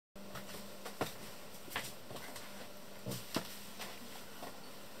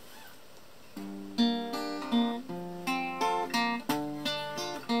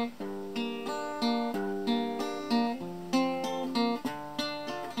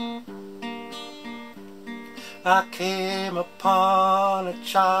I came upon a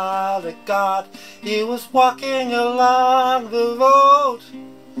child of God. He was walking along the road.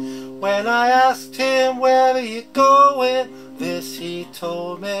 When I asked him, where are you going? This he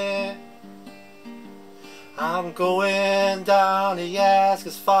told me. I'm going down to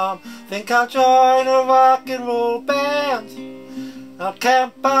Yasker's farm. Think I'll join a rock and roll band. I'll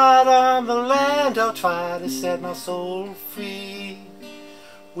camp out on the land. I'll try to set my soul free.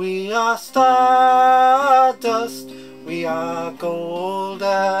 We are stardust, we are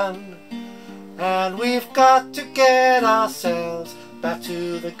golden, and we've got to get ourselves back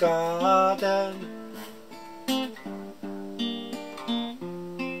to the garden.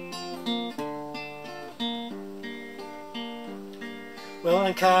 Well,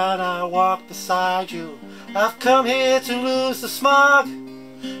 and can I walk beside you? I've come here to lose the smog,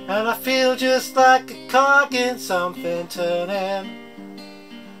 and I feel just like a cog in something turning.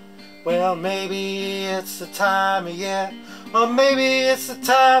 Well, maybe it's the time of year, or maybe it's the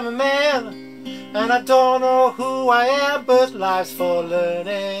time of man, and I don't know who I am, but life's for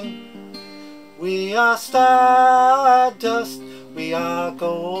learning. We are stardust, we are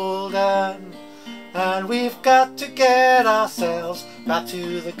golden, and we've got to get ourselves back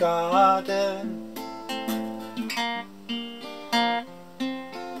to the garden.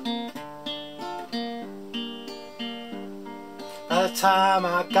 By the time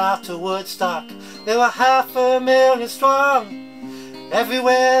I got to Woodstock, there were 500,000 strong.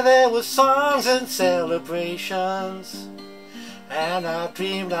 Everywhere there were songs and celebrations. And I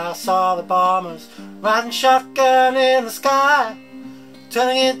dreamed I saw the bombers riding shotgun in the sky,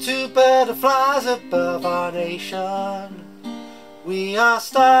 turning into butterflies above our nation. We are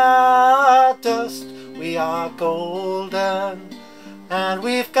stardust, we are golden, and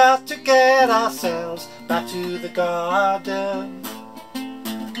we've got to get ourselves back to the garden.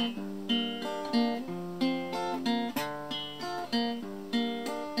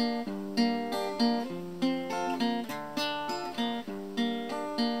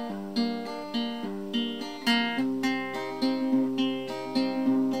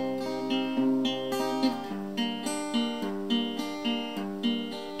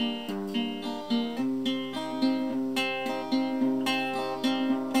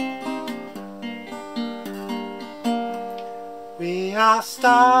 We are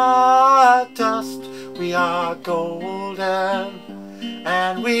stardust, we are golden,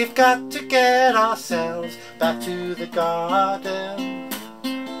 and we've got to get ourselves back to the garden.